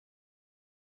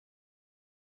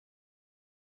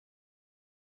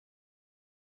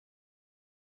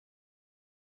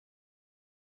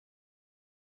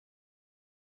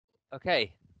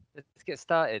Okay, let's get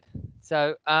started.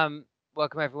 So,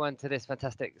 welcome everyone to this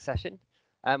fantastic session.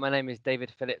 My name is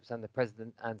David Phillips. I'm the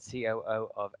president and COO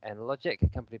of Enlogic, a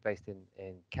company based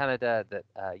in Canada that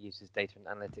uses data and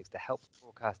analytics to help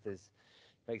broadcasters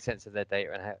make sense of their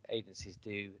data and how agencies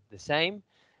do the same.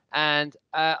 And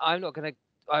I'm not going to,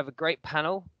 I have a great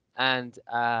panel, and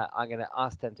I'm going to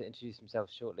ask them to introduce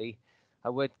themselves shortly. I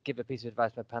would give a piece of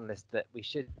advice to my panelists that we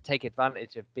should take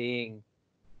advantage of being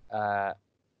uh,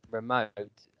 remote.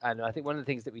 And I think one of the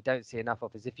things that we don't see enough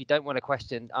of is if you don't want a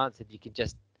question answered, you can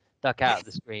just duck out of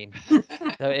the screen.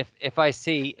 So if I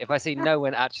see no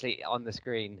one actually on the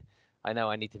screen, I know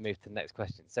I need to move to the next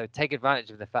question. So take advantage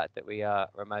of the fact that we are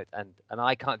remote, and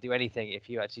I can't do anything if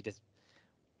you actually just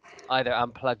either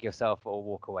unplug yourself or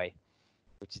walk away,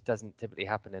 which doesn't typically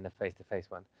happen in a face-to-face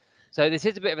one. So this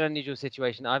is a bit of an unusual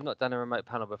situation. I've not done a remote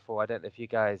panel before. I don't know if you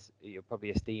guys, you're probably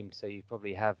esteemed, so you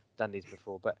probably have done these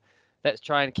before, but let's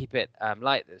try and keep it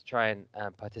light. Let's try and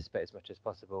participate as much as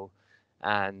possible.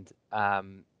 And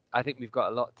I think we've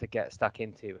got a lot to get stuck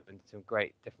into and some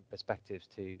great different perspectives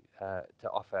to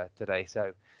offer today.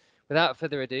 So without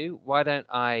further ado, why don't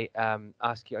I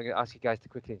ask you, I'm going to ask you guys to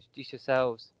quickly introduce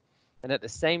yourselves. And at the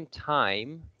same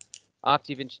time,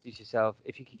 after you've introduced yourself,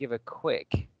 if you could give a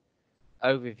quick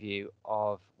overview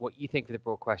of what you think of the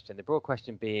broad question. The broad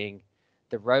question being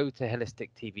the road to holistic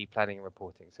TV planning and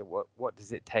reporting. So what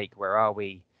does it take? Where are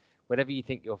we? Whatever you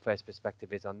think your first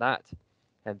perspective is on that,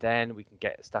 and then we can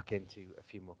get stuck into a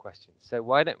few more questions. So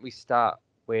why don't we start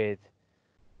with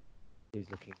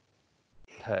who's looking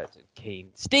pert and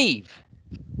keen? Steve.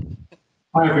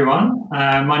 Hi everyone,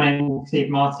 my name is Steve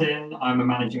Martin. I'm a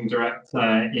managing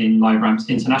director in LiveRamp's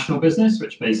international business,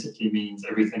 which basically means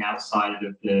everything outside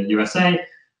of the USA.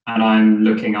 And I'm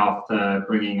looking after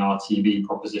bringing our TV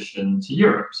proposition to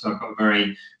Europe. So I've got a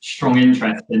very strong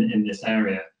interest in this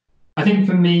area. I think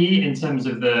for me, in terms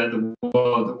of the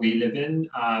world that we live in,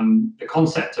 the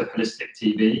concept of holistic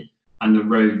TV and the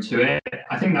road to it,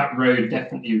 I think that road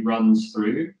definitely runs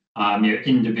through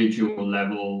individual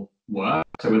level work.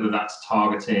 So whether that's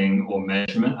targeting or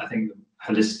measurement, I think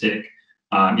holistic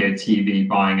TV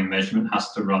buying and measurement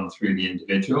has to run through the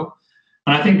individual.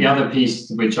 And I think the other piece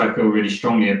which I feel really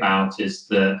strongly about is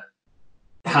that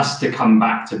it has to come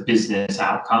back to business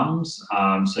outcomes.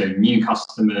 So new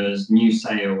customers, new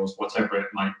sales, whatever it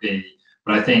might be.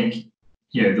 But I think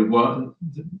the road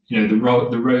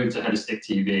to holistic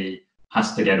TV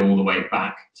has to get all the way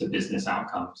back to business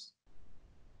outcomes.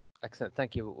 Excellent,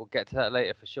 thank you. We'll get to that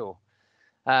later for sure.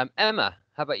 Emma,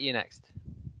 how about you next?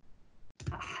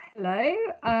 Hello,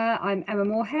 I'm Emma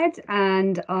Moorhead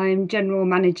and I'm General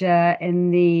Manager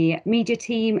in the media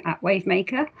team at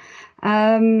Wavemaker.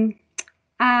 And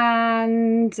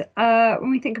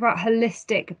when we think about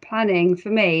holistic planning, for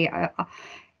me,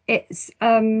 it's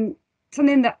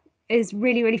something that is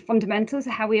really, really fundamental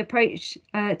to how we approach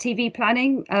TV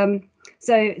planning.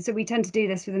 So we tend to do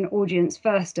this with an audience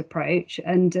first approach,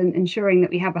 and ensuring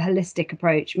that we have a holistic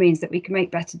approach means that we can make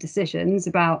better decisions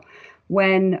about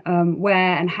when,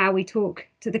 where and how we talk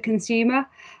to the consumer.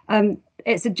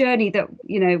 It's a journey that,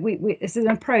 it's an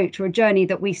approach or a journey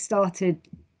that we started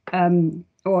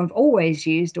or have always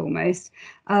used almost,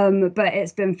 but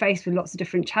it's been faced with lots of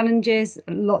different challenges,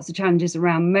 lots of challenges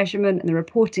around measurement and the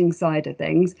reporting side of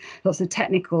things, lots of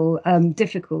technical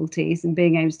difficulties in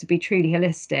being able to be truly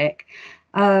holistic.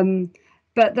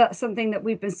 But that's something that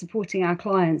we've been supporting our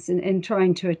clients in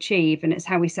trying to achieve, and it's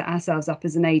how we set ourselves up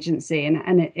as an agency,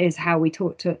 and it is how we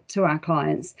talk to our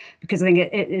clients, because I think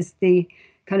it is the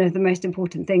kind of the most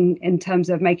important thing in terms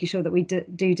of making sure that we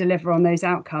do deliver on those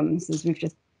outcomes, as we've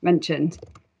just mentioned.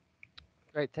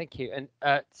 Great, thank you. And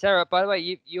Sarah, by the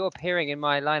way, you're appearing in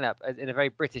my lineup in a very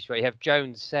British way. You have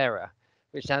Jones Sarah,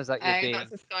 which sounds like you're being...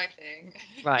 That's a Sky thing.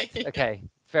 Right, okay.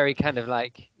 Very kind of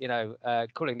like,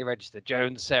 calling the register,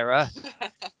 Jones Sarah.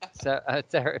 So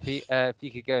Sarah, if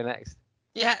you could go next.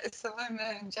 Yeah, so I'm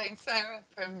Jane Sarah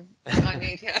from Sky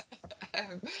Media.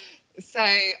 So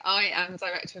I am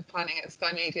Director of Planning at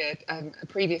Sky Media.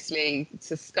 Previously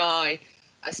to Sky,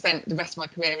 I spent the rest of my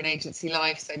career in agency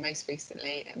life, so most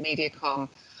recently at Mediacom.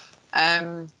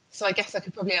 So I guess I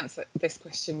could probably answer this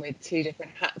question with two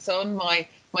different hats on. My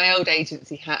old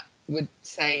agency hat would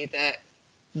say that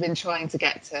I've been trying to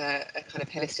get to a kind of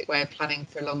holistic way of planning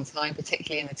for a long time,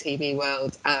 particularly in the TV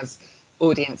world, as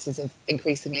audiences have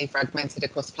increasingly fragmented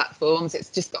across platforms. It's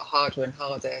just got harder and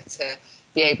harder to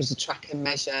be able to track and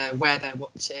measure where they're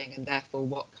watching, and therefore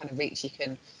what kind of reach you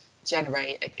can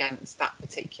generate against that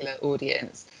particular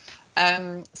audience.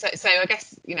 So I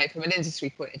guess, from an industry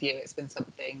point of view, it's been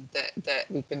something that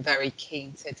we've been very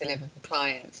keen to deliver for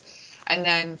clients. And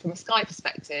then from a Sky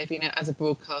perspective, as a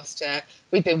broadcaster,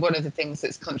 we've been one of the things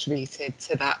that's contributed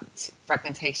to that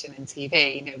fragmentation in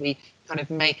TV. We kind of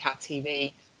make our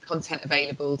TV content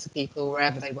available to people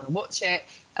wherever they want to watch it,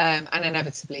 and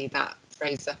inevitably that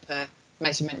throws up a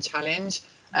measurement challenge.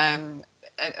 And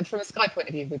from a Sky point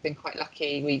of view, we've been quite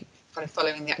lucky. We kind of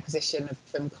following the acquisition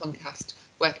from Comcast,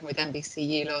 working with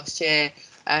NBCU last year,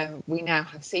 we now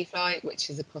have CFlight, which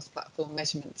is a cross-platform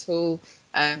measurement tool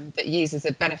that uses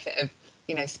a benefit of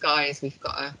Sky's. We've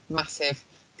got a massive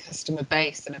customer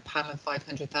base and a panel of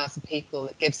 500,000 people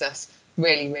that gives us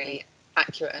really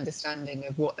accurate understanding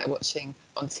of what they're watching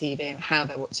on TV and how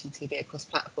they're watching TV across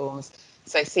platforms.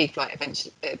 So CFlight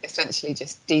essentially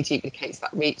just deduplicates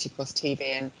that reach across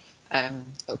TV and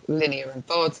linear and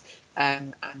VOD,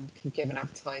 and can give an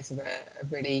advertiser a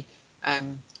really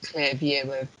clear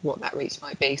view of what that reach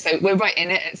might be. So we're right in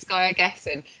it at Sky, I guess,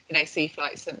 and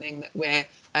CFlight is something that we're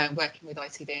working with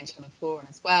ITV and Channel 4 on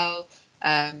as well.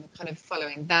 Kind of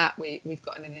following that, we've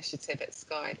got an initiative at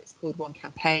Sky that's called One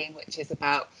Campaign, which is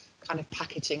about kind of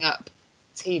packaging up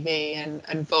TV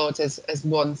and VOD as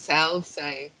one sell, so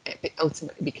it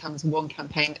ultimately becomes one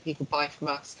campaign that people buy from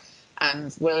us,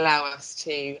 and will allow us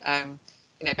to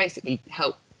basically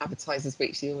help advertisers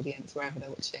reach the audience wherever they're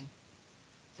watching.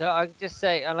 So I just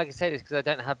say, and like I say this because I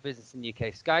don't have business in the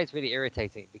UK, Sky is really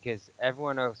irritating because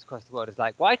everyone else across the world is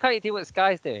like, why can't you do what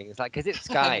Sky's doing? It's like, because it's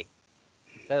Sky.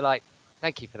 So like,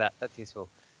 thank you for that. That's useful.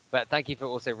 But thank you for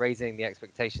also raising the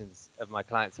expectations of my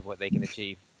clients of what they can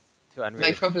achieve to unreal.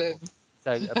 No problem.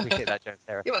 So I appreciate that, Joan,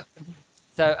 Sarah. You're welcome.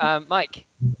 So Mike.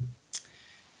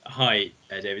 Hi,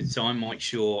 David. So I'm Mike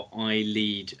Shaw. I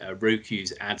lead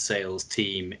Roku's ad sales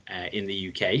team in the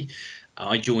UK.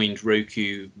 I joined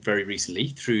Roku very recently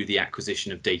through the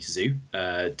acquisition of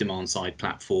DataZoo, demand-side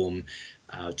platform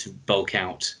to bulk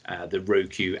out the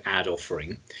Roku ad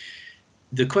offering.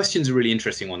 The question's a really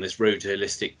interesting one, this road to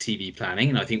holistic TV planning,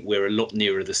 and I think we're a lot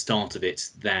nearer the start of it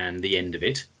than the end of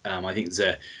it. I think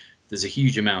there's a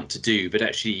huge amount to do, but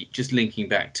actually just linking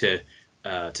back to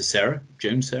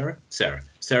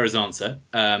Sarah's answer.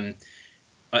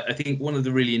 I think one of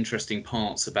the really interesting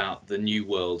parts about the new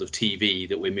world of TV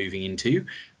that we're moving into,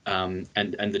 and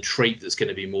the trait that's going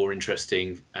to be more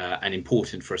interesting and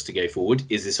important for us to go forward,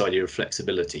 is this idea of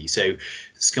flexibility. So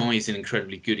Sky is an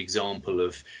incredibly good example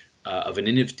of an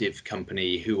innovative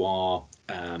company who are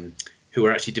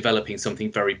actually developing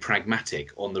something very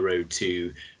pragmatic on the road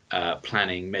to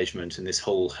planning, measurement, and this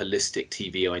whole holistic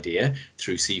TV idea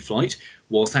through CFlight,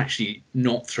 whilst actually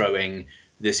not throwing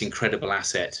this incredible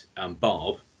asset,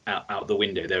 Barb, out the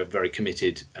window. They're very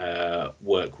committed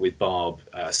work with Barb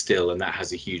still, and that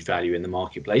has a huge value in the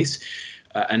marketplace.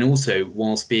 And also,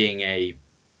 whilst being a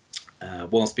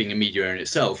media in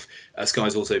itself,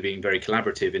 Sky's also being very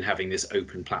collaborative in having this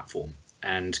open platform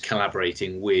and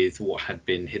collaborating with what had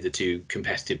been hitherto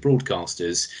competitive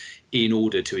broadcasters in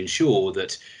order to ensure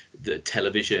that the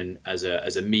television as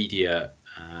a media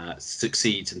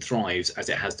succeeds and thrives as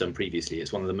it has done previously.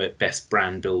 It's one of the best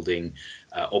brand building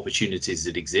opportunities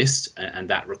that exist, and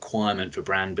that requirement for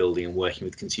brand building and working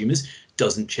with consumers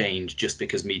doesn't change just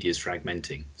because media is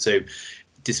fragmenting. So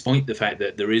despite the fact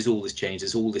that there is all this change,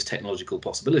 there's all this technological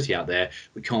possibility out there,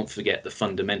 we can't forget the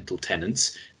fundamental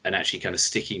tenets and actually kind of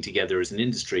sticking together as an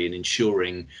industry and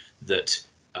ensuring that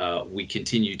we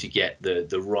continue to get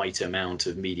the right amount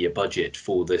of media budget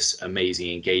for this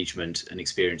amazing engagement and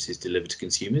experiences delivered to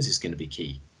consumers is going to be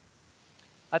key.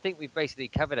 I think we've basically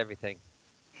covered everything.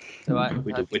 So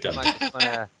we're done. Might just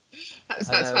wanna, That's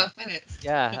about 12 minutes.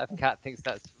 Yeah, Kat thinks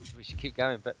we should keep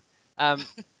going, but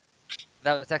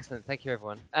that was excellent. Thank you,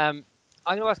 everyone. I'm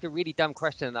going to ask a really dumb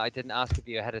question that I didn't ask of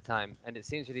you ahead of time, and it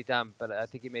seems really dumb, but I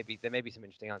think there may be some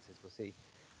interesting answers. We'll see.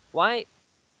 Why?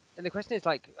 And the question is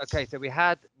like, okay, so we've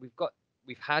had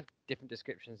different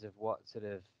descriptions of what sort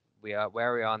of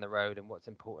where we are on the road and what's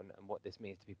important and what this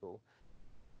means to people.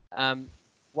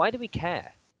 Why do we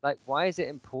care? Like, why is it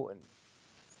important?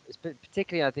 It's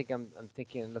particularly, I think I'm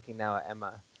thinking and looking now at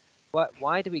Emma.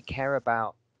 Why do we care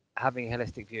about having a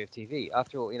holistic view of TV?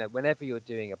 After all, whenever you're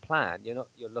doing a plan, you're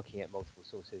looking at multiple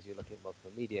sources, you're looking at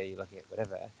multiple media, you're looking at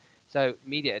whatever. So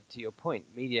media, to your point,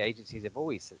 media agencies have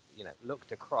always,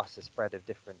 looked across a spread of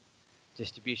different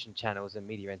distribution channels and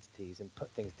media entities and put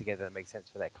things together that make sense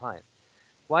for their client.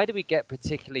 Why do we get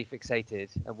particularly fixated,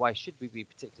 and why should we be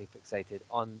particularly fixated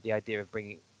on the idea of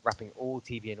wrapping all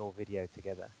TV and all video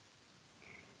together?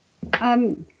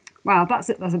 Wow, that's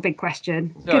a big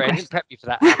question. Sorry, I didn't prep you for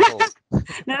that at all.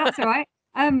 No, that's all right.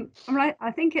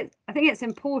 I think it's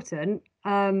important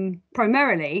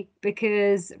primarily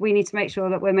because we need to make sure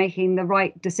that we're making the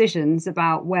right decisions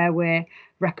about where we're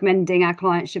recommending our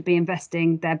clients should be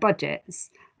investing their budgets.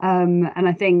 And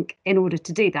I think in order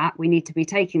to do that, we need to be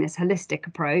taking this holistic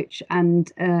approach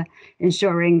and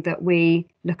ensuring that we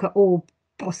look at all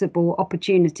possible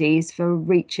opportunities for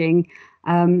reaching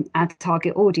our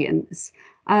target audience.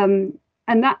 And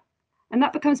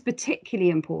that becomes particularly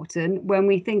important when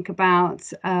we think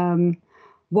about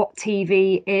what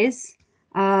TV is,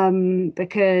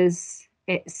 because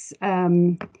it's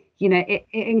it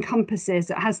encompasses,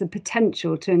 it has the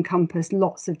potential to encompass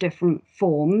lots of different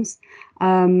forms,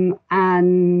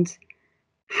 and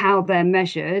how they're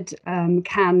measured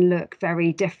can look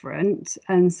very different.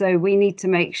 And so we need to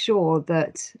make sure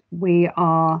that we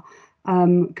are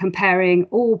comparing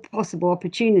all possible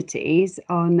opportunities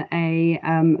on a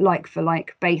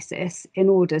like-for-like basis in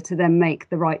order to then make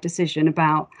the right decision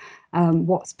about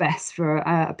what's best for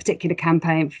a particular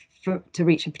campaign to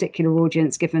reach a particular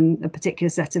audience given a particular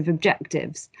set of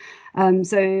objectives.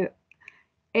 So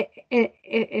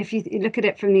if you look at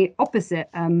it from the opposite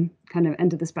kind of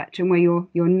end of the spectrum, where you're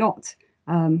not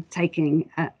taking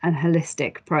a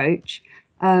holistic approach,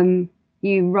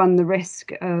 you run the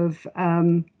risk of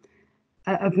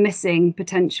missing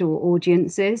potential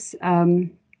audiences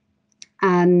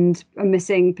and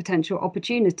missing potential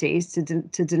opportunities to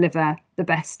deliver the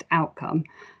best outcome.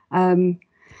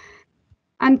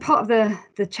 And part of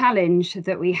the challenge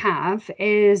that we have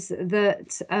is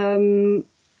that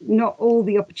not all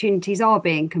the opportunities are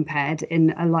being compared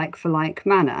in a like-for-like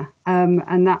manner,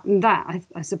 and that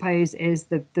I suppose is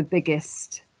the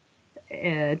biggest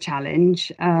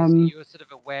challenge. So you're sort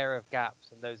of aware of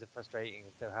gaps, and those are frustrating.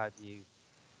 And so how do you?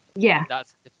 Yeah,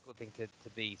 that's a difficult thing to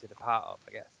be sort of part of,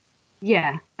 I guess.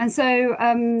 Yeah, and so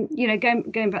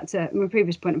going back to my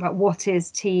previous point about what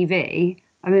is TV,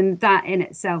 I mean that in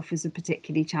itself is a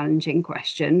particularly challenging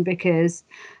question because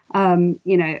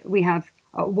we have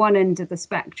at one end of the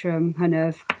spectrum kind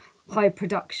of high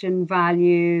production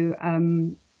value,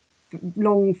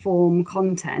 long form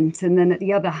content, and then at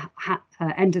the other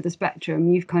end of the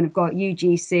spectrum you've kind of got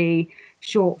UGC,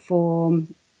 short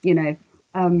form,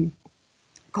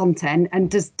 content.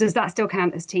 And does that still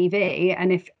count as TV?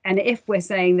 And if we're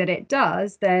saying that it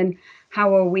does, then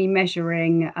how are we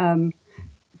measuring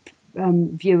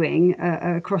viewing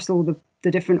across all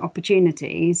the different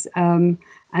opportunities, and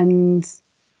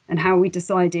how are we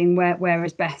deciding where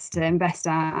is best to invest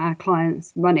our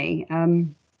clients' money?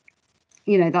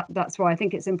 That's why I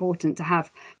think it's important to have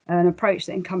an approach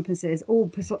that encompasses all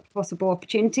possible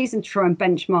opportunities and try and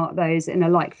benchmark those in a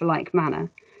like-for-like manner.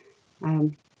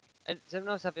 And does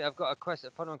anyone else I've got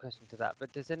a follow-on question to that,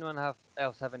 but does anyone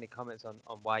else have any comments on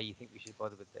why you think we should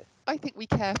bother with this? I think we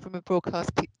care from a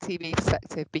broadcast TV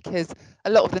perspective because a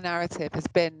lot of the narrative has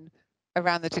been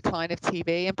around the decline of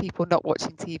TV and people not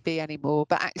watching TV anymore,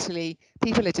 but actually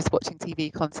people are just watching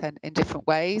TV content in different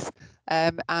ways.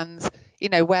 And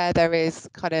where there is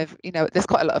kind of, there's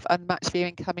quite a lot of unmatched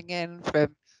viewing coming in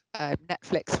from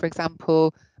Netflix, for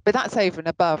example, but that's over and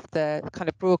above the kind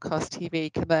of broadcast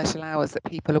TV commercial hours that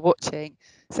people are watching.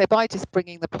 So by just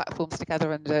bringing the platforms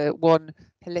together under one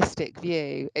holistic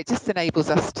view, it just enables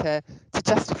us to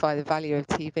justify the value of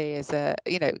TV as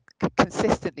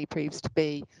consistently proves to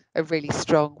be a really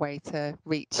strong way to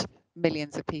reach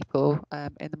millions of people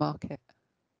in the market.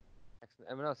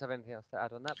 Excellent. Anyone else have anything else to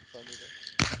add on that before I move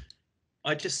on?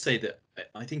 I'd just say that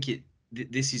I think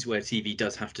this is where TV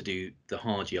does have to do the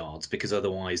hard yards, because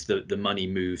otherwise the money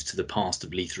moves to the path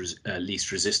of least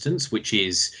resistance, which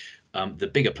is the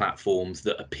bigger platforms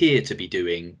that appear to be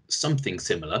doing something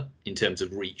similar in terms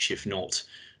of reach, if not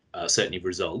certainly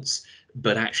results,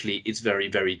 but actually it's very,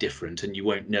 very different, and you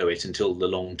won't know it until the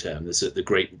long term. There's the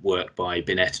great work by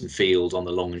Binet and Field on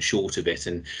the long and short of it,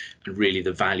 and really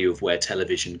the value of where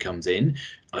television comes in.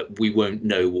 We won't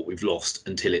know what we've lost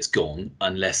until it's gone,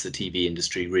 unless the TV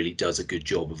industry really does a good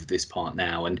job of this part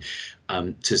now. And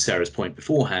to Sarah's point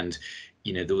beforehand,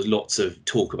 there was lots of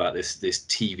talk about this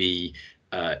TV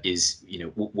is,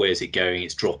 where's it going?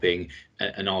 It's dropping.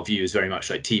 And our view is very much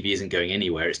like TV isn't going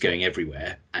anywhere, it's going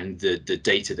everywhere. And the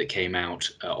data that came out,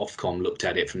 Ofcom looked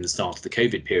at it from the start of the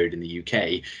COVID period in the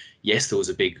UK. Yes, there was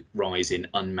a big rise in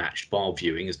unmatched bar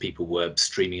viewing as people were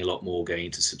streaming a lot more, going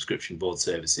into subscription VOD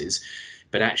services.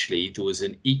 But actually there was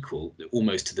an equal,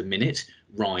 almost to the minute,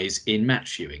 rise in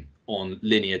match viewing on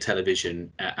linear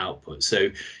television output. So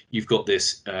you've got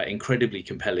this incredibly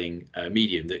compelling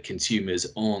medium that consumers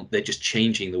they're just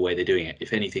changing the way they're doing it.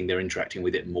 If anything, they're interacting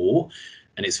with it more.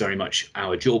 And it's very much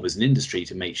our job as an industry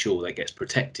to make sure that gets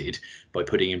protected by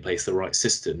putting in place the right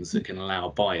systems that can allow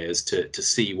buyers to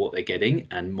see what they're getting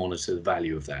and monitor the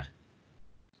value of that.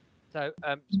 So,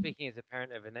 speaking as a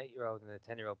parent of an 8-year-old and a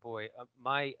 10-year-old boy,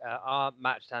 our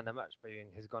match stand and match viewing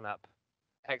has gone up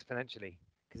exponentially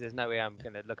because there's no way I'm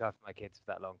going to look after my kids for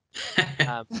that long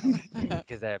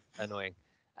because they're annoying.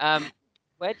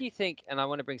 Where do you think? And I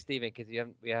want to bring Steve in because we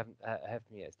haven't heard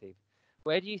from you yet, Steve.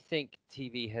 Where do you think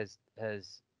TV has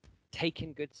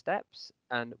taken good steps,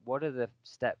 and what are the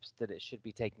steps that it should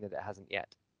be taking that it hasn't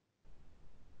yet?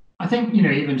 I think,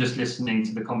 even just listening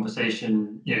to the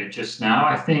conversation, just now,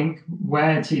 I think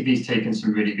where TV's taken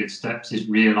some really good steps is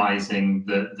realizing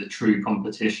that the true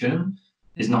competition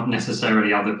is not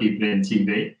necessarily other people in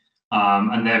TV.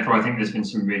 And therefore, I think there's been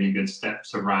some really good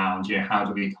steps around, how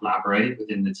do we collaborate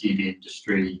within the TV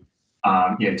industry,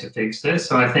 to fix this.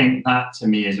 So I think that to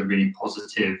me is a really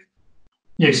positive,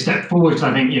 step forward. So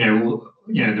I think, the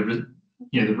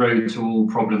road to all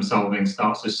problem solving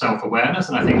starts with self-awareness.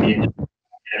 And I think the industry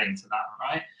getting to that,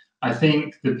 right? I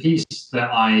think the piece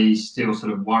that I still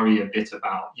sort of worry a bit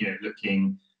about,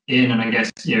 looking in, and I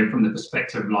guess, from the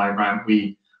perspective of LiveRamp,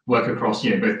 we work across,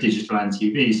 both digital and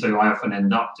TV. So I often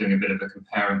end up doing a bit of a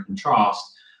compare and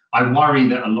contrast. I worry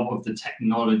that a lot of the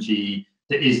technology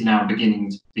that is now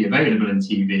beginning to be available in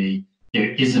TV,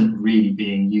 isn't really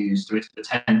being used to its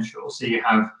potential. So you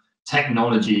have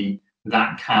technology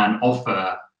that can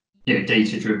offer,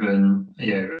 data-driven,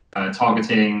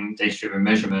 targeting, data-driven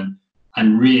measurement,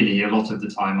 and really a lot of the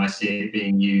time I see it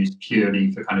being used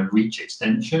purely for kind of reach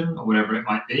extension or whatever it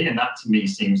might be, and that to me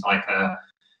seems like a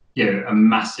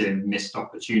massive missed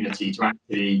opportunity to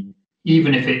actually,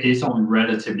 even if it is on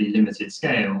relatively limited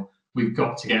scale, we've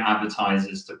got to get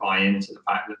advertisers to buy into the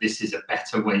fact that this is a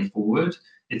better way forward.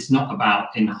 It's not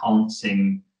about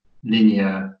enhancing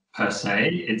linear per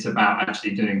se, it's about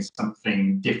actually doing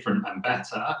something different and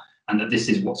better, and that this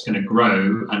is what's going to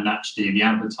grow, and actually the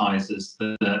advertisers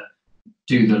that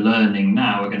do the learning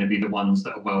now are going to be the ones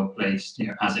that are well placed,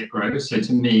 as it grows. So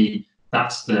to me,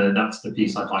 that's the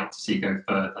piece I'd like to see go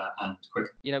further and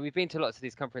quicker. We've been to lots of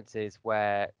these conferences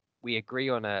where we agree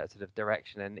on a sort of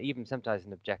direction and even sometimes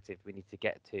an objective. We need to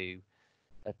get to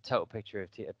a total picture of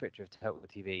total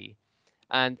TV,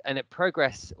 and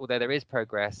progress, although there is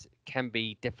progress, can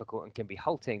be difficult and can be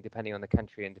halting depending on the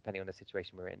country and depending on the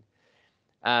situation we're in.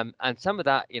 And some of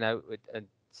that, and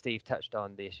Steve touched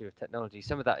on the issue of technology.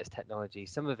 Some of that is technology.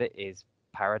 Some of it is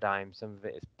paradigm. Some of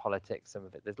it is politics. Some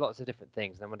of it, there's lots of different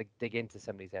things. And I want to dig into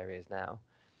some of these areas now.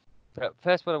 But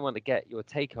first, what I want to get your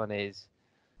take on is,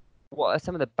 what are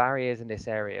some of the barriers in this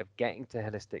area of getting to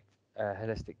holistic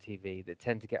TV that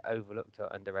tend to get overlooked or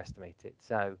underestimated?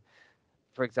 So,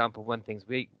 for example, one thing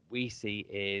we see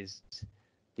is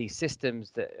these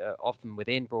systems that are often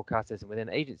within broadcasters and within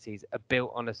agencies are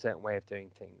built on a certain way of doing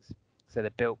things. So they're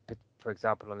built, for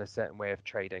example, on a certain way of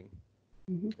trading.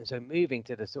 Mm-hmm. And so moving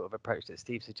to the sort of approach that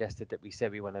Steve suggested that we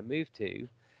said we want to move to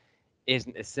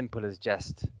isn't as simple as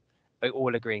just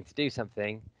all agreeing to do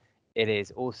something. It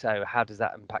is also, how does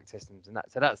that impact systems? And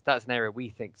that's an area we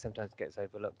think sometimes gets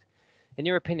overlooked. In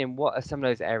your opinion, what are some of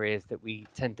those areas that we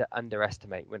tend to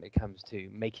underestimate when it comes to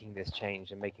making this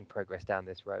change and making progress down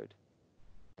this road?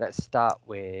 Let's start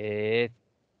with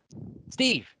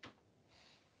Steve.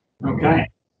 Okay.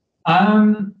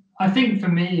 I think for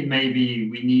me, maybe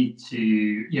we need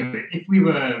to, if we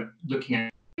were looking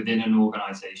at within an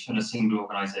organization, a single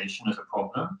organization as a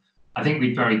problem, I think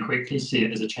we'd very quickly see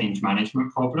it as a change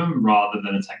management problem rather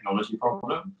than a technology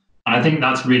problem. And I think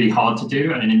that's really hard to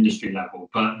do at an industry level.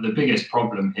 But the biggest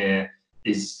problem here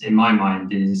is, in my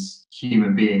mind, is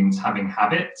human beings having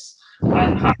habits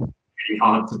and habits really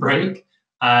hard to break.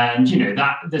 And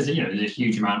that there's a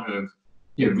huge amount of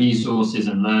resources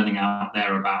and learning out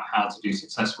there about how to do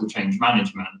successful change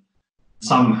management.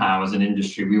 Somehow, as an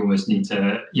industry, we almost need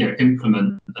to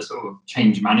implement a sort of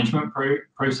change management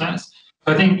process.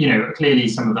 I think clearly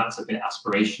some of that's a bit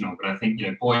aspirational, but I think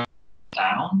boiling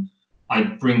down, I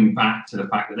bring back to the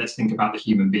fact that let's think about the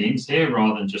human beings here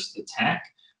rather than just the tech,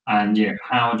 and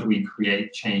how do we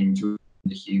create change with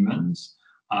the humans?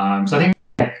 So I think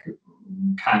tech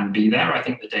can be there. I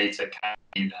think the data can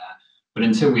be there, but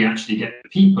until we actually get the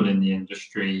people in the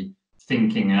industry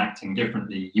thinking and acting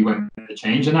differently, you won't get the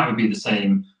change, and that would be the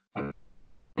same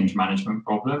change management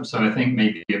problem. So I think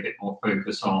maybe a bit more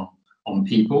focus on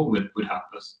people would help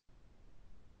us.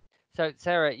 So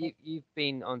Sarah, you've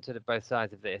been on sort of both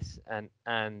sides of this,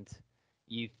 and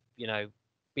you've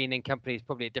been in companies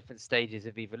probably at different stages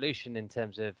of evolution in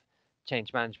terms of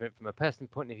change management from a person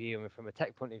point of view and from a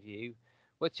tech point of view.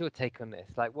 What's your take on this?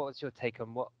 Like, what's your take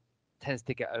on what tends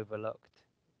to get overlooked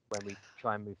when we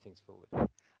try and move things forward?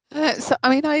 So, I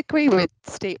mean, I agree with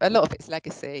Steve. A lot of it's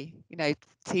legacy.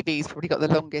 TV's probably got the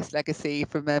longest legacy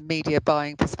from a media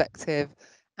buying perspective,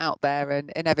 out there, and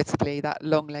inevitably that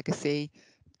long legacy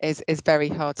is very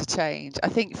hard to change. I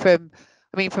think from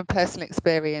personal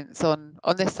experience on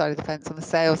this side of the fence, on the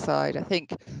sales side, I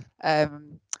think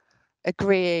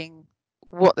agreeing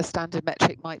what the standard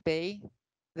metric might be,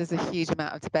 there's a huge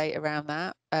amount of debate around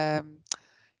that,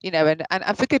 you know,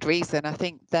 and for good reason. I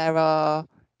think there are,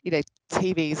 you know,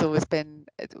 TV's always been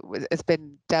has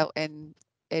been dealt in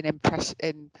impacts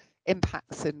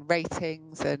and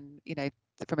ratings, and, you know,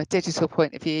 from a digital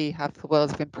point of view, you have the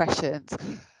world of impressions.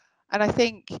 And I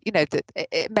think, you know, that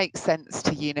it makes sense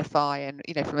to unify, and,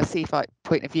 you know, from a CFI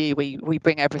point of view, we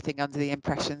bring everything under the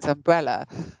impressions umbrella.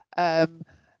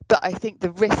 But I think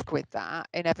the risk with that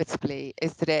inevitably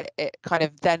is that it kind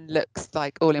of then looks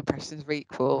like all impressions are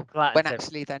equal when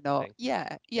actually they're not.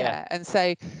 Yeah. And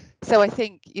so I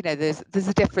think, you know, there's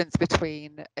a difference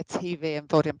between a TV and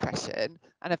VOD impression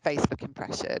and a Facebook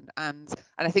impression, and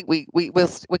I think we're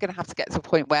going to have to get to a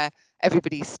point where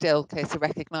everybody's still clear to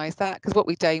recognise that, because what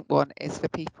we don't want is for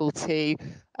people to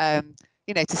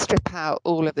you know, to strip out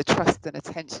all of the trust and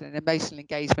attention and emotional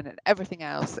engagement and everything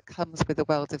else that comes with the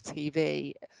world of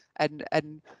TV, and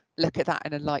look at that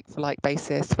in a like for like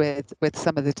basis with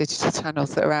some of the digital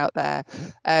channels that are out there.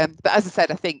 But as I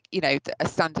said, I think, you know,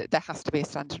 there has to be a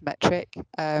standard metric,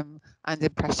 and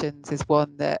impressions is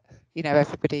one that, you know,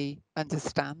 everybody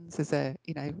understands as a,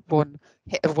 you know, one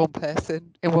hit of one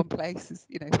person in one place is,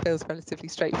 you know, feels relatively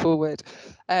straightforward.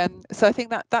 So I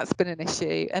think that's been an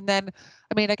issue. And then,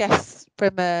 I mean, I guess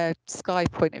from a Sky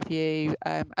point of view,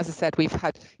 as I said, we've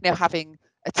had, you know, having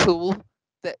a tool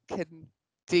that can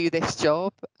do this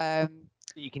job,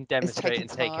 you can demonstrate and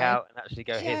take out and actually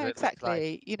go, here's what it looks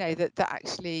like. You know, that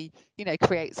actually, you know,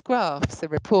 creates graphs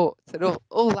and reports and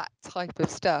all that type of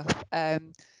stuff,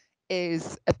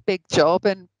 is a big job.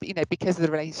 And, you know, because of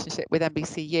the relationship with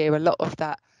NBCU, a lot of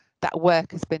that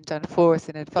work has been done for us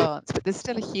in advance, but there's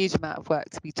still a huge amount of work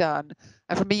to be done.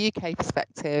 And from a UK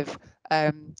perspective,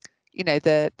 you know,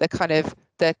 the kind of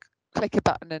the click a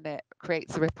button and it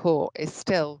creates a report is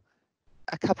still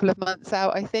a couple of months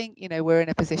out. I think, you know, we're in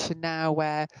a position now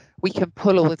where we can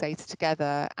pull all the data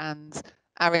together, and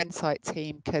our insight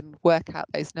team can work out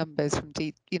those numbers from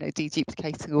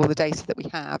deduplicating all the data that we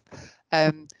have.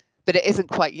 But it isn't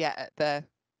quite yet at the,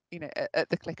 you know, at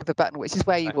the click of a button, which is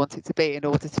where you want it to be in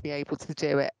order to be able to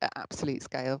do it at absolute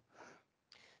scale.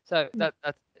 So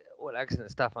that's all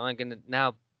excellent stuff. And I'm going to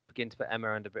now begin to put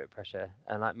Emma under a bit of pressure.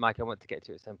 And like Mike, I want to get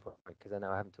to you at some point, because I know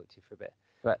I haven't talked to you for a bit.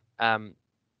 But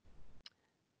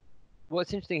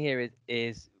what's interesting here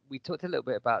is we talked a little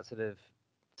bit about sort of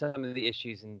some of the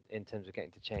issues in terms of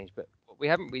getting to change, but what we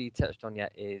haven't really touched on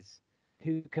yet is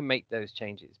who can make those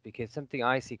changes. Because something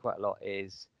I see quite a lot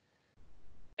is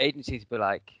agencies be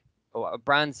like, or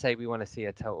brands say, we want to see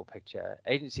a total picture.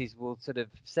 Agencies will sort of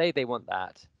say they want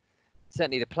that.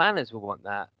 Certainly the planners will want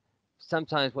that.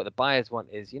 Sometimes what the buyers want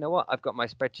is, you know what, I've got my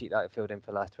spreadsheet that I've filled in for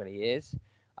the last 20 years.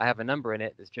 I have a number in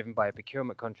it that's driven by a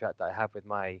procurement contract that I have with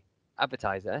my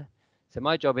advertiser. So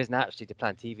my job isn't actually to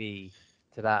plan TV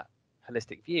to that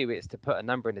holistic view. It's to put a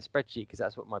number in the spreadsheet because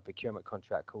that's what my procurement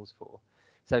contract calls for.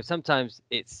 So sometimes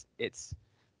it's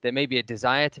there may be a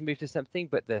desire to move to something,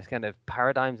 but there's kind of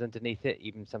paradigms underneath it.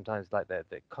 Even sometimes like the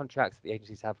contracts that the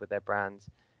agencies have with their brands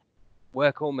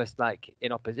work almost like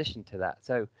in opposition to that.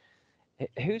 So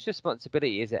whose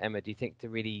responsibility is it, Emma, do you think, to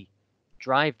really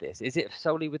drive this? Is it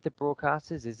solely with the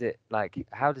broadcasters? Is it like,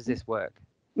 how does this work?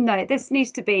 No, this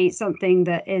needs to be something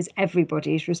that is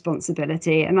everybody's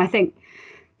responsibility. And I think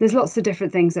there's lots of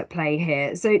different things at play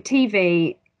here. So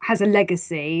TV has a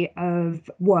legacy of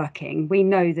working. We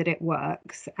know that it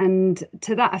works. And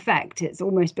to that effect, it's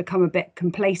almost become a bit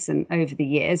complacent over the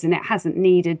years, and it hasn't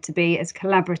needed to be as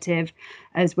collaborative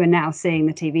as we're now seeing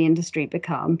the TV industry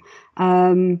become.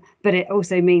 But it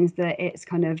also means that it's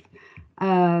kind of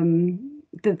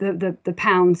the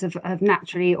pounds have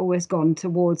naturally always gone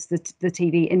towards the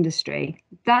TV industry.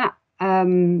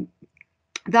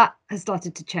 That has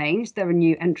started to change. There are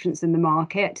new entrants in the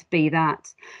market, be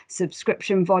that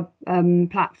subscription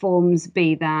VOD platforms,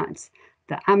 be that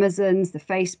the Amazons, the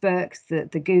Facebooks,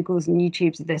 the Googles and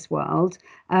YouTubes of this world,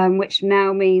 which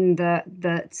now mean that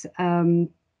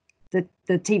the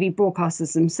TV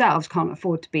broadcasters themselves can't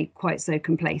afford to be quite so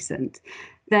complacent.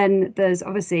 Then there's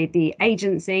obviously the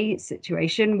agency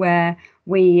situation where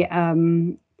we are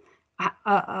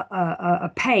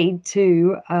paid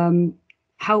to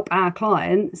help our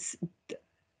clients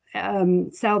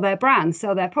sell their brands,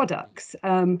 sell their products.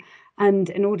 And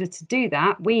in order to do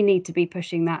that, we need to be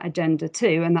pushing that agenda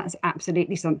too. And that's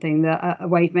absolutely something that at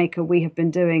Wavemaker we have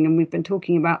been doing. And we've been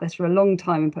talking about this for a long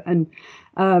time. And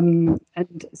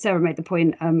Sarah made the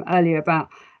point earlier about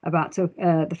about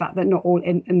the fact that not all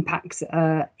impacts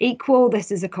are equal.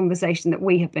 This is a conversation that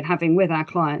we have been having with our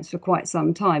clients for quite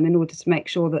some time in order to make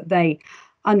sure that they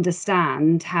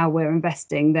understand how we're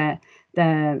investing their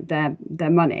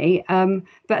money.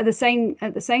 But at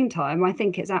the same time, I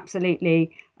think it's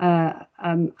absolutely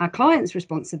our clients'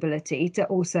 responsibility to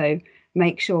also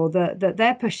make sure that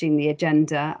they're pushing the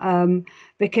agenda,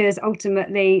 because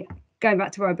ultimately, going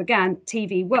back to where I began,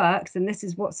 TV works, and this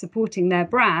is what's supporting their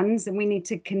brands, and we need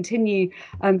to continue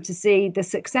to see the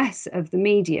success of the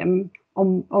medium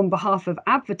on behalf of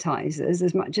advertisers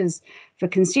as much as for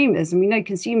consumers. And we know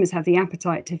consumers have the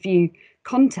appetite to view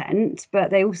content, but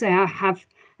they also have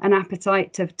an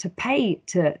appetite to pay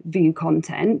to view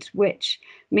content, which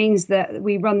means that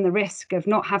we run the risk of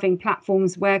not having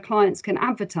platforms where clients can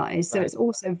advertise. So it's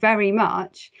also very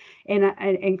much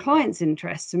in clients'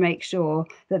 interest to make sure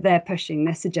that they're pushing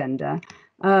this agenda.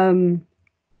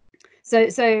 So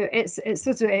it's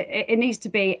sort of, it needs to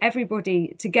be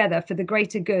everybody together for the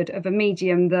greater good of a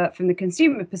medium that, from the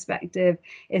consumer perspective,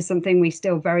 is something we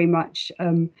still very much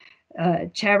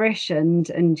cherish.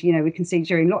 And you know, we can see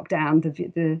during lockdown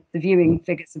the viewing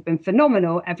figures have been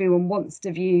phenomenal. Everyone wants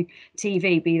to view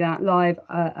TV, be that live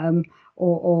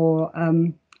or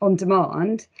on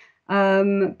demand.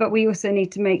 But we also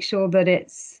need to make sure that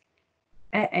it's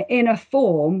in a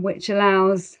form which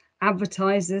allows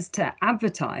advertisers to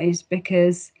advertise,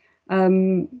 because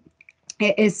it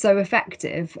is so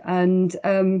effective. And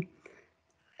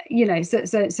you know, so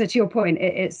to your point,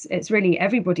 it's really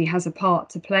everybody has a part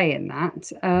to play in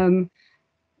that.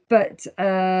 But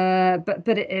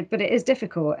it is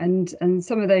difficult, and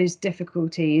some of those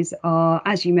difficulties are,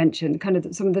 as you mentioned, kind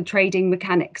of some of the trading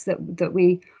mechanics that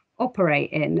we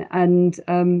operate in. And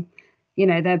you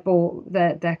know,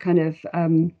 they're kind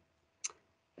of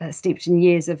steeped in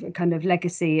years of kind of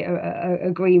legacy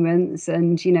agreements,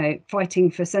 and you know,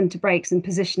 fighting for centre breaks and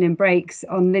positioning breaks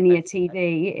on linear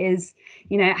TV is,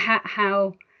 you know,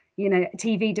 how you know,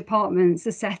 TV departments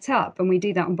are set up, and we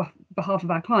do that on behalf of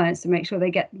our clients to make sure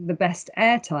they get the best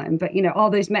airtime. But you know,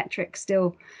 are those metrics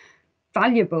still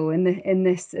valuable in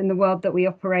the world that we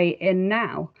operate in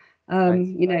now?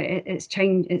 You know, it's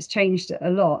changed a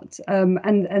lot.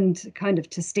 And kind of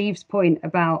to Steve's point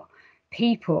about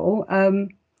people,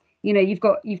 you know, you've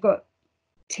got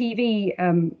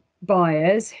TV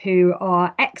buyers who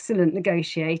are excellent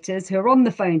negotiators, who are on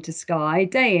the phone to Sky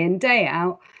day in, day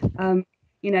out,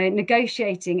 you know,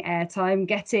 negotiating airtime,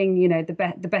 getting, you know, the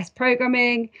best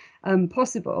programming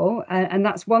possible, and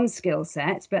that's one skill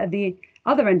set. But at the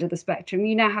other end of the spectrum,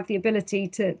 you now have the ability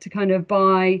to kind of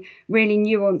buy really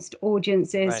nuanced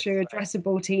audiences through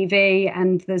addressable TV,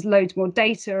 and there's loads more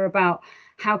data about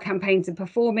how campaigns are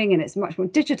performing, and it's a much more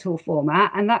digital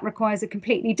format, and that requires a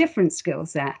completely different skill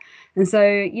set. And so,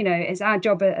 you know, it's our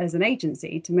job as an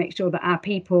agency to make sure that our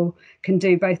people can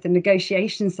do both the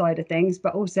negotiation side of things,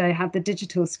 but also have the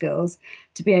digital skills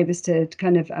to be able to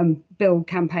kind of build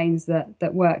campaigns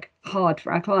that work hard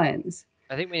for our clients.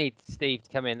 I think we need Steve to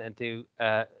come in and do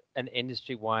an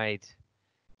industry-wide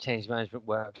change management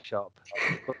workshop,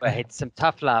 where it's some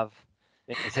tough love.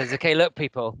 It says, okay, look,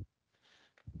 people,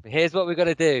 here's what we've got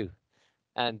to do.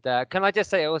 And can I just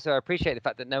say also, I appreciate the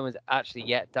fact that no one's actually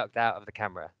yet ducked out of the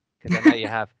camera, because I know you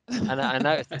have. And I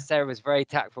noticed that Sarah was very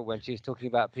tactful when she was talking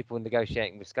about people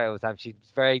negotiating with Sky all the time. She's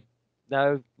very,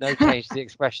 no change to the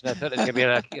expression. I thought it was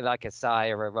going to be like a sigh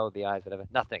or a roll of the eyes, whatever.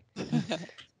 Nothing.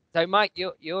 So Mike,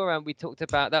 we talked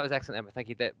about, that was excellent, Emma, thank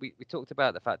you. That we talked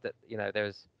about the fact that, you know,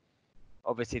 there's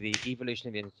obviously the evolution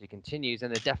of the industry continues,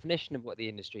 and the definition of what the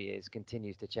industry is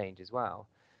continues to change as well.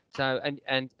 So,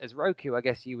 and as Roku, I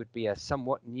guess you would be a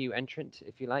somewhat new entrant,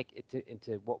 if you like,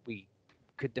 into what we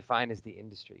could define as the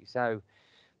industry. So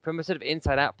from a sort of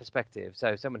inside out perspective,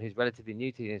 so someone who's relatively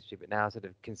new to the industry, but now sort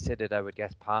of considered, I would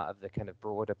guess, part of the kind of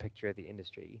broader picture of the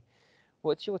industry,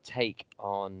 what's your take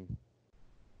on,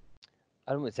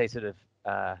 I don't want to say sort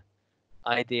of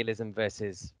idealism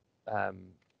versus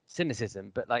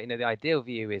cynicism, but like, you know, the ideal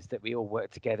view is that we all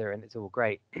work together and it's all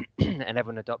great and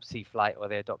everyone adopts C-Flight or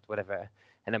they adopt whatever,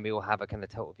 and then we all have a kind of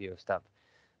total view of stuff.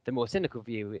 The more cynical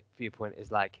viewpoint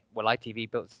is like, well, ITV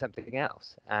built something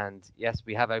else, and yes,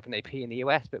 we have OpenAP in the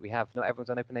US, but not everyone's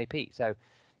on OpenAP. So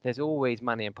there's always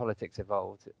money and politics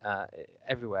involved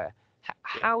everywhere.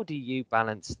 How do you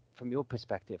balance, from your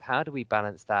perspective, how do we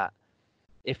balance that?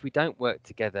 If we don't work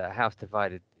together, a house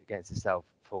divided against itself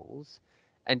falls,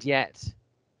 and yet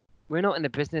we're not in the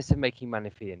business of making money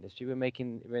for the industry. We're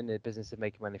in the business of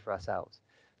making money for ourselves.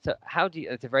 So how do you?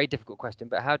 It's a very difficult question,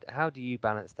 but how do you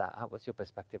balance that? What's your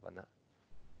perspective on that?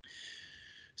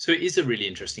 So it is a really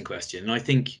interesting question, and I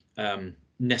think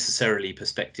necessarily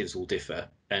perspectives will differ,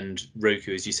 and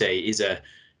Roku, as you say, is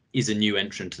a new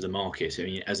entrant to the market. I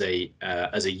mean, as a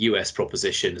US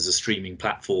proposition, as a streaming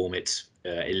platform, it's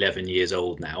 11 years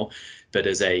old now, but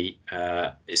as a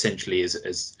essentially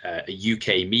as a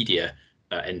UK media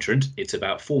entrant, it's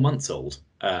about 4 months old.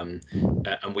 And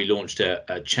we launched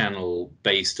a channel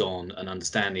based on an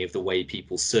understanding of the way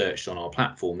people searched on our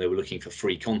platform. They were looking for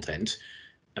free content,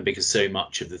 and because so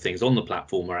much of the things on the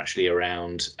platform are actually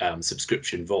around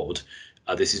subscription VOD,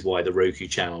 this is why the Roku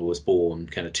channel was born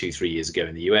kind of 2-3 years ago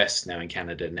in the US, now in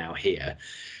Canada, now here.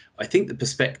 I think the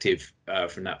perspective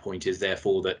from that point is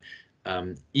therefore that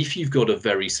if you've got a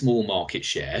very small market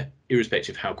share,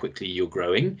 irrespective of how quickly you're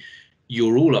growing,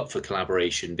 you're all up for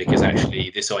collaboration, because actually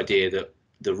this idea that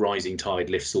the rising tide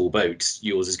lifts all boats,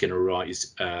 yours is going to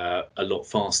rise a lot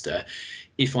faster.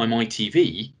 If I'm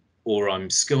ITV, or I'm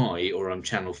Sky, or I'm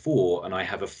Channel 4, and I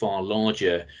have a far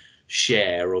larger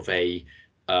share of a,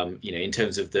 in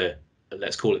terms of the,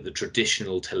 let's call it the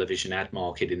traditional television ad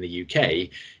market in the UK,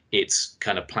 it's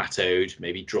kind of plateaued,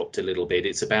 maybe dropped a little bit.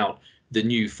 It's about the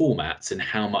new formats and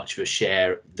how much of a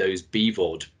share those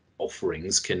BVOD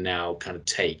offerings can now kind of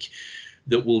take,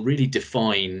 that will really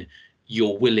define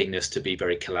your willingness to be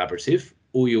very collaborative,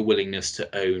 or your willingness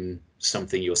to own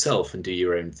something yourself and do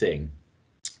your own thing.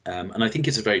 And I think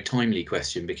it's a very timely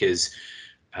question, because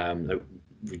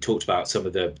we talked about some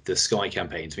of the Sky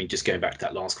campaigns. I mean, just going back to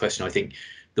that last question, I think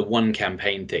the one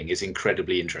campaign thing is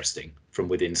incredibly interesting from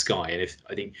within Sky. And if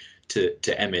I think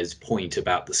to Emma's point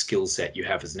about the skill set you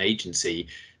have as an agency,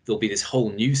 there'll be this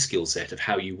whole new skill set of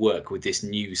how you work with this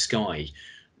new Sky,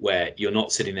 where you're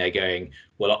not sitting there going,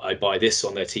 well, I buy this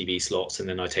on their TV slots, and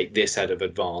then I take this out of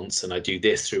Advance, and I do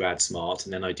this through AdSmart,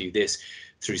 and then I do this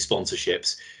through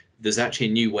sponsorships. There's actually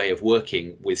a new way of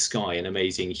working with Sky, an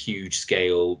amazing, huge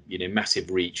scale, massive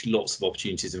reach, lots of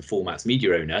opportunities and formats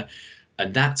media owner.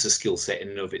 And that's a skill set in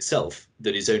and of itself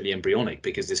that is only embryonic,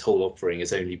 because this whole offering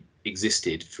has only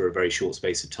existed for a very short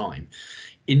space of time.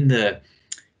 In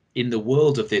the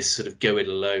world of this sort of go it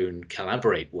alone,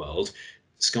 collaborate world,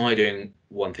 Sky doing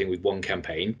one thing with one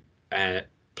campaign,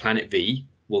 Planet V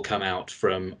will come out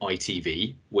from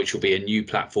ITV, which will be a new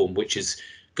platform which is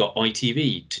got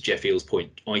ITV, to Jeff Eel's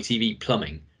point, ITV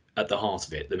plumbing at the heart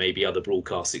of it. There may be other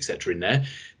broadcasts, etc. in there,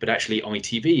 but actually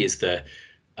ITV is the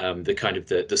kind of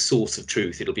the source of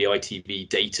truth. It'll be ITV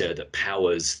data that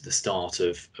powers the start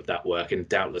of that work, and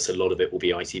doubtless a lot of it will be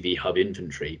ITV Hub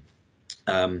inventory.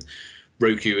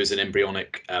 Roku is an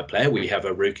embryonic player. We have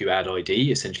a Roku Ad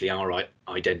ID, essentially our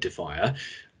identifier.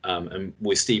 And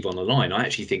with Steve on the line, I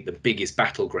actually think the biggest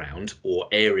battleground or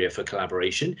area for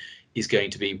collaboration is going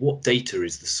to be what data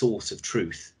is the source of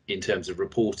truth in terms of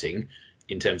reporting,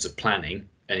 in terms of planning,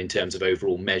 and in terms of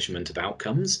overall measurement of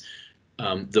outcomes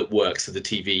that works for the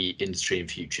TV industry in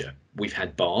future. We've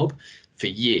had Barb for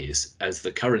years as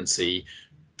the currency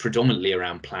predominantly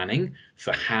around planning,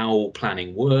 for how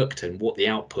planning worked and what the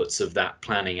outputs of that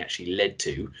planning actually led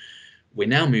to. We're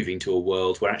now moving to a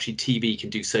world where actually TV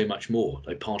can do so much more.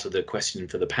 Like, part of the question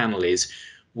for the panel is,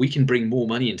 we can bring more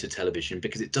money into television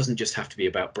because it doesn't just have to be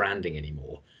about branding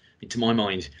anymore. I mean, to my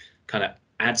mind, kind of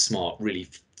AdSmart really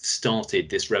started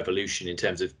this revolution in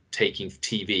terms of taking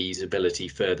TV's ability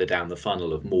further down the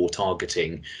funnel of more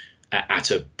targeting at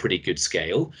a pretty good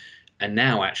scale. And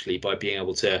now actually, by being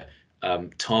able to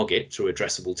target through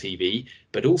addressable TV,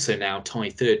 but also now tie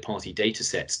third-party data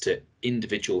sets to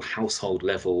individual household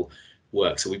level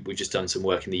work. So we've just done some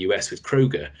work in the US with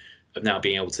Kroger of now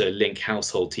being able to link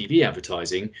household TV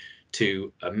advertising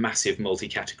to a massive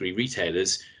multi-category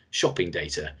retailers' shopping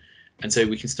data. And so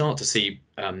we can start to see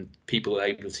people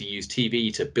able to use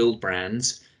TV to build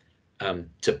brands,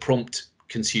 to prompt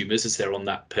consumers as they're on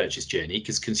that purchase journey,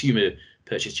 because consumer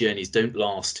purchase journeys don't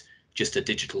last just a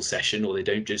digital session, or they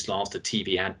don't just last a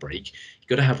TV ad break. You've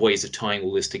got to have ways of tying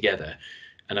all this together.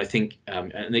 And I think,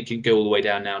 and they can go all the way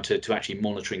down now to actually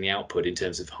monitoring the output in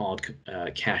terms of hard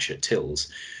cash at tills.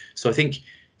 So I think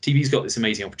TV's got this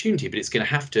amazing opportunity, but it's going to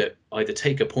have to either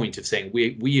take a point of saying,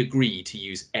 we agree to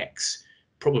use X,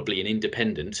 probably an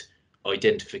independent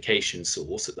identification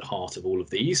source at the heart of all of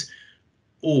these,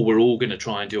 or we're all going to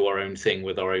try and do our own thing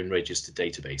with our own registered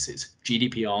databases.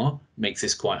 GDPR makes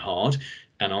this quite hard.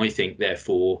 And I think,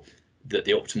 therefore, that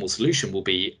the optimal solution will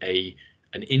be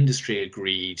an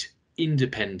industry-agreed,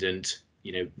 independent,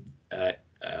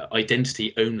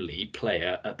 identity-only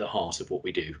player at the heart of what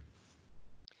we do.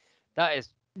 That is,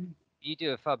 you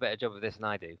do a far better job of this than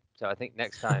I do. So I think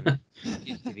next time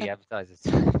TV advertisers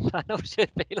panel should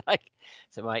be like,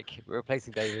 so Mike, we're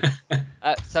replacing David.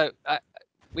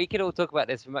 We could all talk about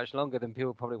this for much longer than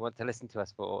people probably want to listen to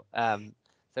us for.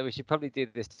 So we should probably do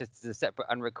this just as a separate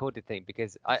unrecorded thing,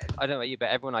 because I don't know about you, but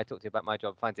everyone I talk to about my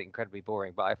job finds it incredibly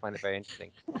boring, but I find it very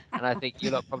interesting. And I think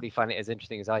you lot probably find it as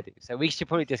interesting as I do. So we should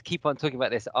probably just keep on talking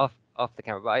about this off the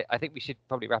camera, but I think we should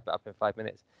probably wrap it up in 5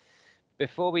 minutes.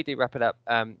 Before we do wrap it up,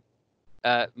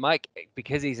 Mike,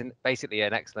 because he's basically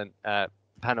an excellent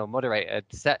panel moderator,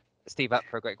 set Steve up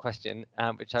for a great question,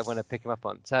 which I want to pick him up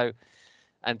on. So,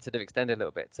 and sort of extend a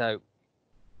little bit. So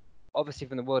obviously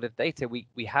from the world of data,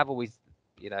 we have always,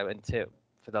 until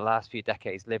for the last few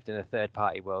decades, lived in a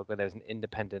third-party world where there was an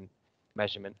independent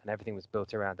measurement and everything was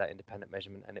built around that independent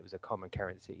measurement, and it was a common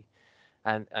currency.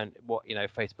 And what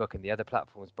Facebook and the other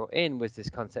platforms brought in was this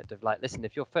concept of like, listen,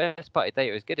 if your first-party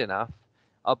data is good enough,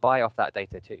 I'll buy off that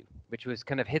data too, which was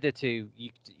kind of hitherto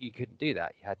you couldn't do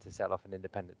that. You had to sell off an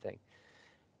independent thing.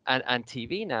 And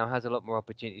TV now has a lot more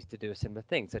opportunities to do a similar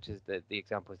thing, such as the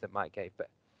examples that Mike gave. But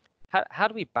how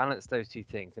do we balance those two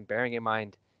things? And bearing in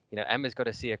mind, Emma's got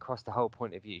to see across the whole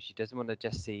point of view. She doesn't want to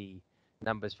just see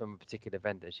numbers from a particular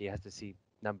vendor. She has to see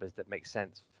numbers that make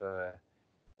sense for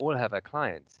all of her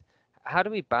clients. How do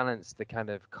we balance the kind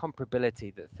of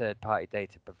comparability that third-party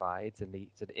data provides and the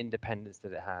sort of independence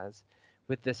that it has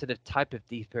with the sort of type of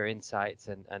deeper insights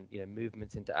and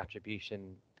movements into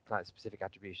attribution, client-specific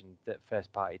attribution that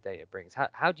first-party data brings?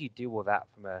 How do you do all that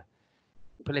from a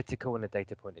political and a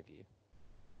data point of view?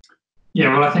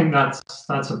 Yeah, well, I think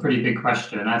that's a pretty big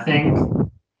question. I think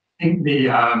the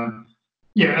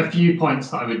a few points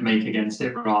that I would make against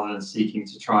it, rather than seeking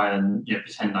to try and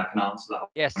pretend I can answer that.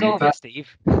 Yeah, solve it, Steve.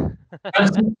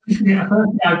 Firstly,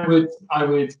 I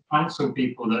would counsel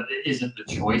people that it isn't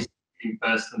the choice between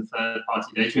first and third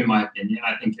party data. In my opinion,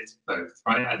 I think it's both.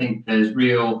 Right? I think there's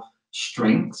real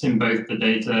strengths in both the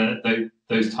data,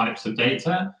 those types of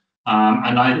data.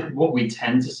 And what we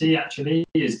tend to see actually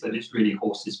is that it's really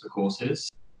horses for courses.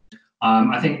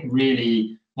 I think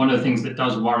really one of the things that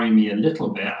does worry me a little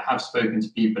bit, I have spoken to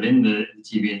people in the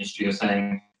TV industry who are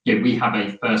saying, we have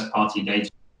a first party data.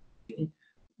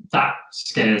 That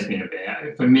scares me a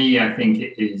bit. For me, I think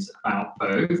it is about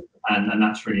both, and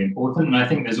that's really important. And I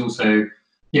think there's also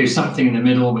something in the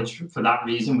middle, which for that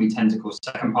reason we tend to call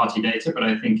second party data, but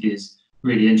I think is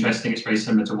really interesting. It's very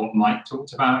similar to what Mike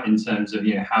talked about in terms of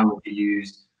how would we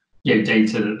use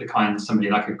data that the kind somebody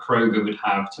like a Kroger would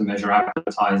have to measure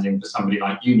advertising for somebody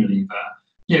like Unilever.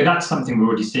 That's something we're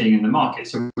already seeing in the market.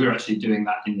 So we're actually doing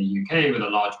that in the UK with a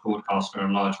large broadcaster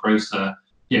and a large grocer,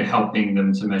 helping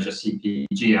them to measure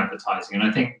CPG advertising. And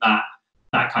I think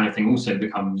that kind of thing also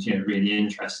becomes really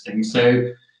interesting.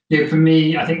 So for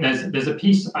me, I think there's a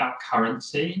piece about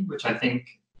currency, which I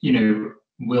think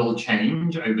will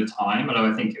change over time, although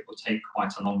I think it will take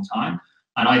quite a long time.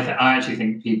 And I actually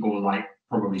think people like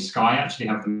probably Sky actually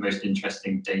have the most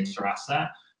interesting data asset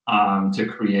to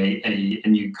create a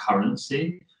new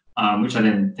currency, which I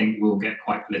then think will get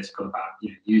quite political about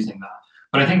using that.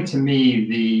 But I think to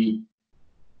me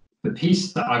the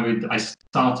piece that I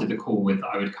started the call with that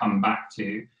I would come back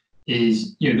to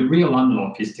is the real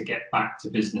unlock is to get back to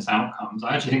business outcomes.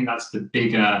 I actually think that's the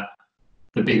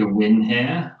bigger win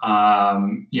here,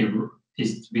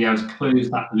 is to be able to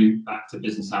close that loop back to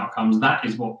business outcomes. That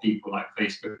is what people like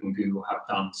Facebook and Google have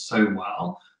done so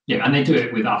well. And they do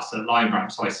it with us at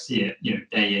LiveRamp, so I see it,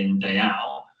 day in, day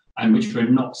out, and which we're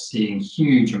not seeing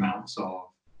huge amounts of,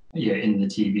 in the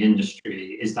TV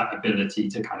industry, is that ability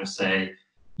to kind of say,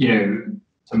 to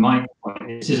my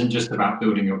point, this isn't just about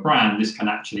building your brand. This can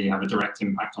actually have a direct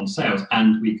impact on sales,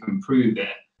 and we can prove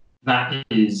it. That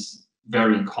is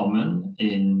very common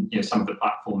in some of the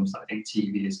platforms that I think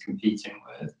TV is competing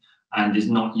with, and is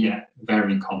not yet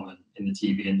very common in the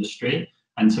TV industry.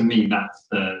 And to me, that's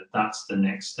the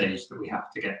next stage that we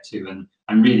have to get to,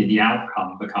 and really the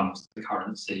outcome becomes the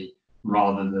currency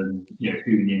rather than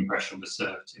who the impression was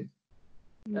served to.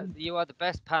 You are the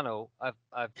best panel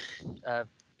I've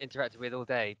interacted with all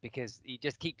day, because you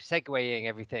just keep segueing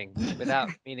everything without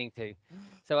meaning to.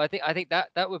 So I think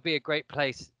that would be a great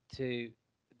place to.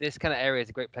 This kind of area is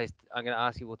a great place I'm going to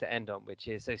ask you all to end on, which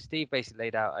is, so Steve basically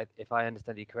laid out, if I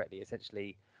understand you correctly,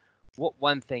 essentially what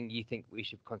one thing you think we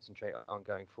should concentrate on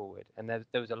going forward. And there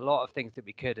was a lot of things that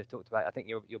we could have talked about. I think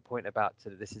your point about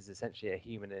sort of this is essentially a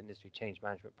human industry change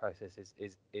management process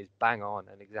is bang on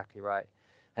and exactly right.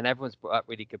 And everyone's brought up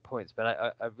really good points, but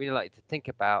I really like to think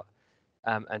about,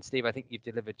 and Steve, I think you've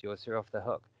delivered yours, so you're off the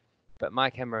hook. But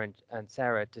Mike, Emma, and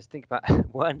Sarah, just think about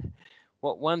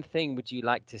what one thing would you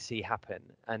like to see happen?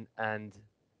 And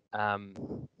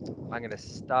I'm going to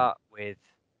start with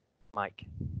Mike.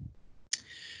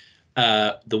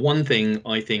 The one thing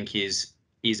I think is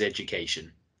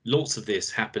education. Lots of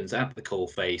this happens at the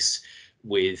coalface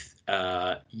with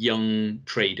young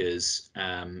traders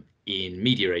in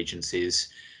media agencies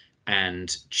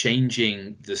and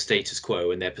changing the status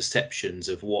quo and their perceptions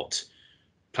of what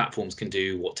platforms can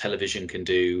do, what television can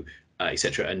do,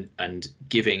 etc., and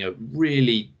giving a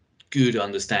really good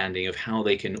understanding of how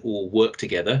they can all work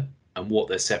together and what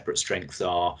their separate strengths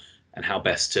are and how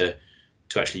best to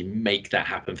actually make that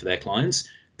happen for their clients.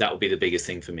 That would be the biggest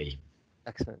thing for me.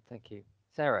 Excellent, thank you.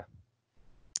 Sarah?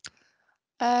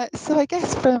 So I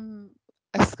guess from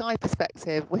a Sky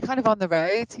perspective, we're kind of on the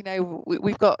road. You know,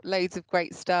 we've got loads of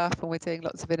great stuff and we're doing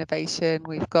lots of innovation.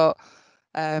 We've got,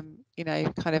 you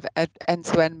know, kind of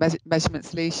end-to-end measurement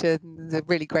solutions, a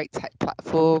really great tech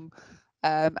platform.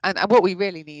 And what we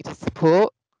really need is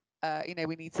support. You know,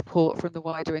 we need support from the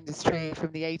wider industry,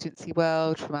 from the agency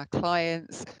world, from our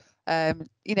clients.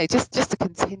 You know, just to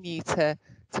continue to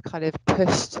kind of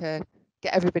push to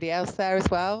get everybody else there as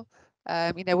well.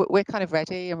 You know, we're kind of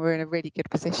ready and we're in a really good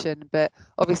position, but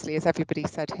obviously, as everybody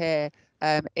said here,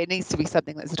 it needs to be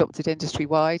something that's adopted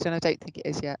industry-wide, and I don't think it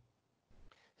is yet.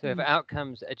 So for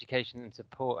outcomes, education and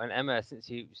support, and Emma, since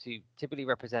you typically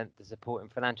represent the support in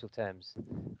financial terms,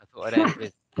 I thought I'd end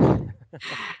with...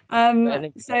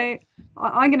 So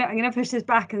I'm gonna push this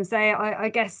back and say I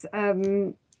guess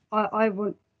I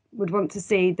would want to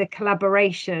see the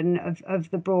collaboration of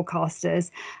the broadcasters,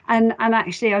 and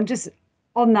actually I'm just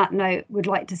on that note would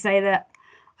like to say that,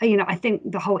 you know, I think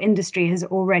the whole industry has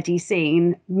already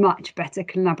seen much better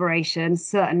collaboration.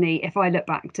 Certainly, if I look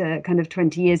back to kind of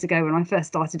 20 years ago when I first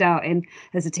started out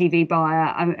as a TV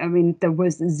buyer, I mean, there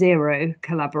was zero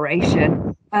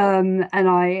collaboration. And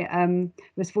I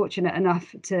was fortunate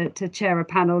enough to chair a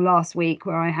panel last week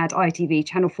where I had ITV,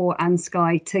 Channel 4 and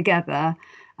Sky together,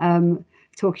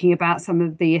 talking about some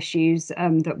of the issues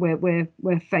that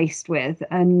we're faced with,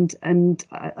 and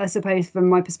I suppose from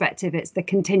my perspective it's the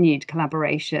continued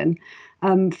collaboration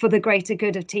for the greater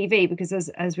good of TV, because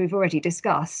as we've already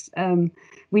discussed,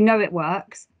 we know it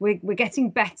works. We're getting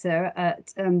better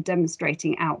at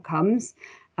demonstrating outcomes,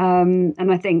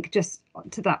 and I think just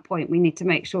to that point we need to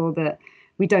make sure that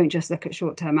we don't just look at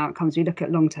short-term outcomes, we look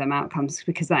at long-term outcomes,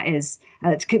 because that is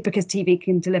because TV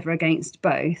can deliver against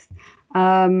both.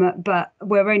 But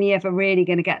we're only ever really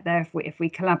going to get there if we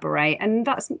collaborate, and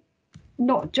that's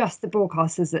not just the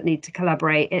broadcasters that need to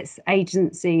collaborate. It's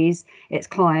agencies, it's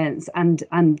clients, and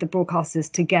the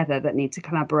broadcasters together that need to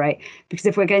collaborate. Because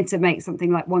if we're going to make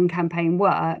something like one campaign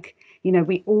work, you know,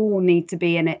 we all need to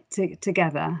be in it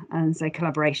together, and so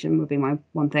collaboration would be my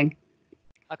one thing.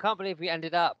 I can't believe we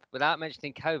ended up without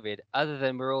mentioning COVID, other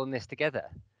than we're all in this together.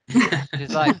 Which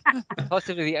is like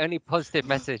possibly the only positive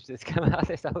message that's come out of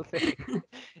this whole thing.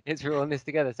 Is we're all in this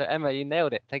together. So Emma, you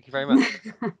nailed it. Thank you very much.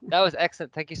 That was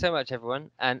excellent. Thank you so much, everyone.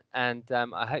 And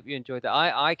I hope you enjoyed that.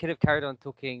 I could have carried on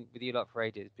talking with you lot for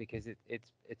ages, because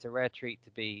it's a rare treat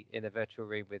to be in a virtual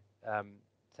room with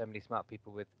so many smart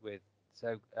people with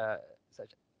such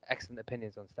excellent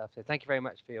opinions on stuff. So thank you very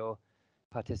much for your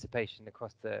participation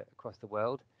across the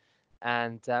world.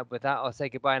 And with that, I'll say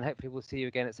goodbye, and hopefully we'll see you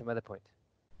again at some other point.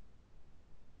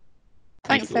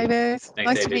 Thanks, David.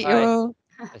 Nice to meet you all.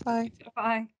 Bye.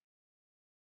 Bye.